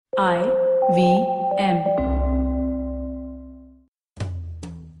IVM.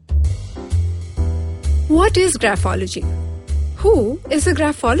 What is graphology? Who is a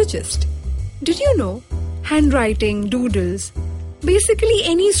graphologist? Did you know? Handwriting, doodles, basically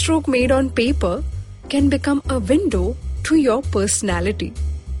any stroke made on paper can become a window to your personality.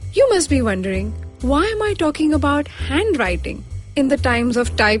 You must be wondering, why am I talking about handwriting in the times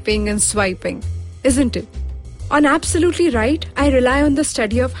of typing and swiping? Isn't it? On Absolutely Right, I rely on the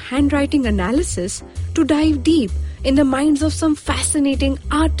study of handwriting analysis to dive deep in the minds of some fascinating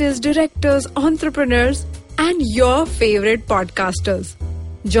artists, directors, entrepreneurs, and your favorite podcasters.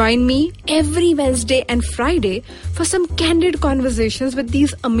 Join me every Wednesday and Friday for some candid conversations with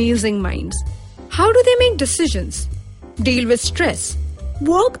these amazing minds. How do they make decisions? Deal with stress?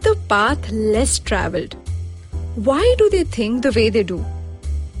 Walk the path less traveled? Why do they think the way they do?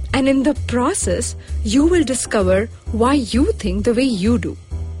 And in the process, you will discover why you think the way you do.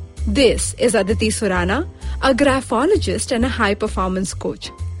 This is Aditi Surana, a graphologist and a high-performance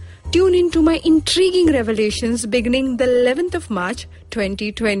coach. Tune into my intriguing revelations beginning the 11th of March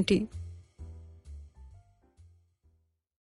 2020.